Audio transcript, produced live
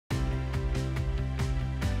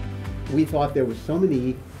We thought there was so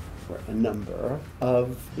many, or a number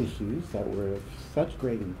of issues that were of such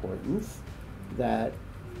great importance that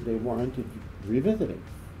they warranted revisiting.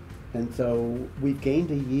 And so we've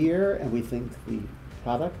gained a year, and we think the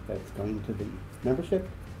product that's going to the membership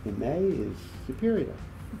in May is superior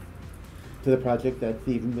to the project that's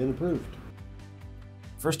even been approved.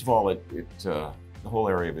 First of all, the whole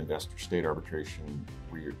area of investor-state arbitration,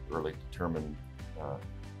 we early determined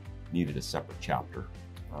needed a separate chapter,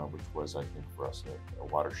 which was, I think, for us a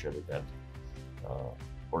watershed event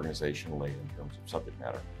organizationally in terms of subject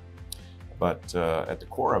matter. But at the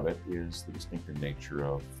core of it is the distinctive nature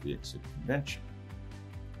of the ICSID Convention,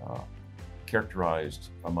 characterized,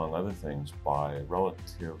 among other things, by a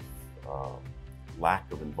relative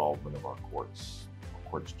lack of involvement of our courts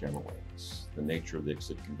generally. It's the nature of the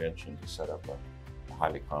ICSID Convention to set up a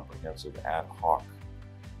highly comprehensive, ad hoc,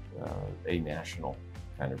 a-national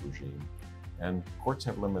kind of regime. And courts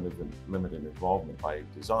have limited involvement by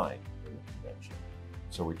design in the convention.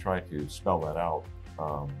 So we try to spell that out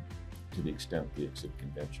to the extent the ICSID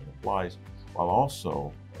Convention applies, while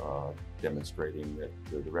also demonstrating that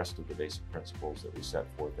the rest of the basic principles that we set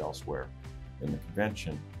forth elsewhere in the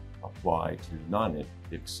convention apply to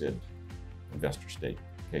non-ICSID investor-state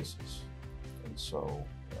cases. And so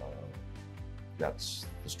that's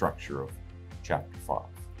the structure of Chapter 5.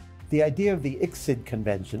 The idea of the ICSID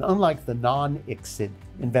Convention, unlike the non-ICSID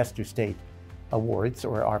investor-state awards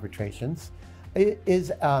or arbitrations, is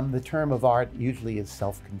the term of art usually is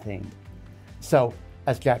self-contained. So,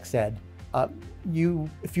 as Jack said,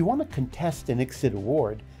 if you want to contest an ICSID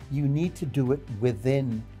award, you need to do it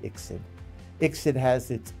within ICSID. ICSID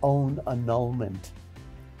has its own annulment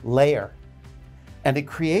layer, and it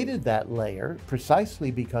created that layer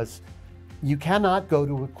precisely because you cannot go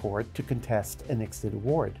to a court to contest an ICSID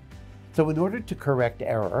award. So in order to correct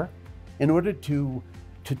error, in order to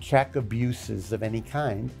check abuses of any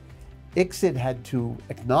kind, ICSID had to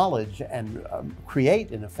acknowledge and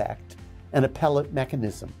create, in effect, an appellate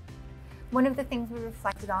mechanism. One of the things we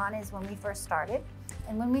reflected on is when we first started.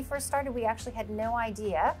 And when we first started, we actually had no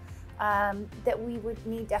idea that we would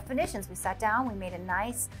need definitions. We sat down, we made a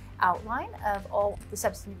nice outline of all the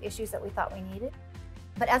substantive issues that we thought we needed.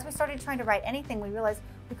 But as we started trying to write anything, we realized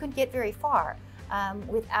we couldn't get very far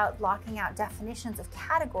without locking out definitions of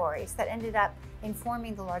categories that ended up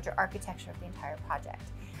informing the larger architecture of the entire project.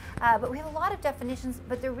 But we have a lot of definitions,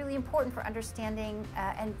 but they're really important for understanding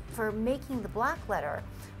and for making the black letter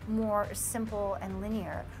more simple and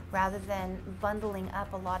linear, rather than bundling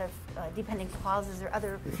up a lot of dependent clauses or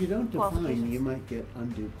other. If you don't define, you might get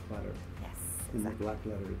undue clutter in the black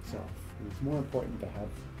letter itself. And it's more important to have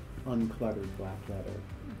uncluttered black letter.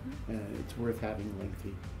 And it's worth having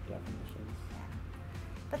lengthy definitions.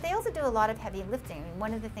 But they also do a lot of heavy lifting. I mean,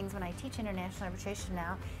 one of the things when I teach international arbitration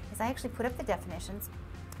now is I actually put up the definitions,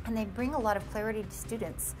 and they bring a lot of clarity to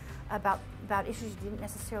students about issues you didn't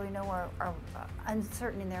necessarily know are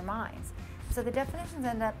uncertain in their minds. So the definitions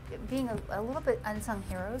end up being a little bit unsung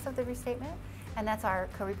heroes of the restatement, and that's our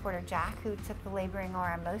co-reporter Jack, who took the laboring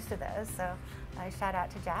oar on most of those. So shout out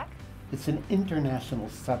to Jack. It's an international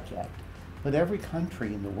subject, but every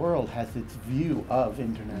country in the world has its view of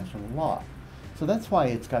international law. So that's why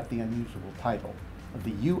it's got the unusual title of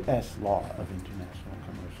the U.S. Law of International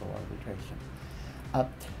Commercial Arbitration.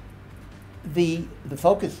 The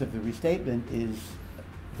focus of the restatement is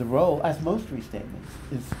the role, as most restatements,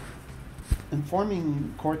 is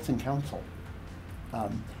informing courts and counsel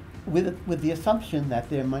with the assumption that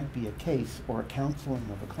there might be a case or a counseling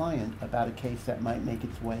of a client about a case that might make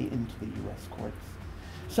its way into the U.S. courts.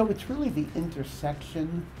 So it's really the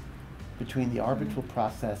intersection between the arbitral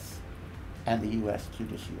process and the U.S.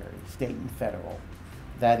 judiciary, state and federal,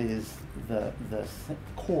 that is the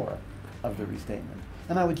core of the restatement.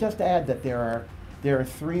 And I would just add that there are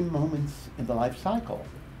 3 moments in the life cycle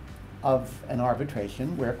of an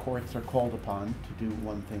arbitration where courts are called upon to do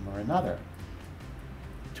one thing or another.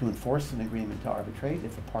 To enforce an agreement to arbitrate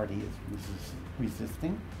if a party is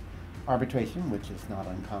resisting arbitration, which is not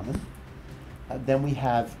uncommon. Then we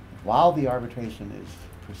have, while the arbitration is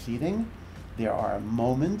proceeding, there are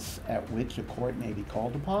moments at which a court may be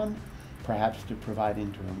called upon, perhaps to provide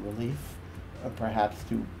interim relief, or perhaps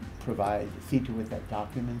to see to it that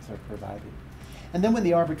documents are provided. And then when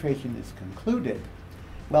the arbitration is concluded,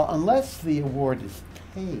 well, unless the award is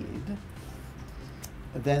paid,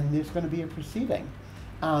 then there's going to be a proceeding.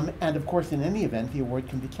 And of course, in any event, the award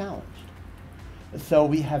can be challenged. So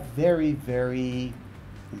we have very, very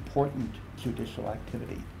important judicial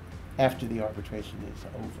activity after the arbitration is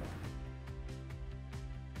over.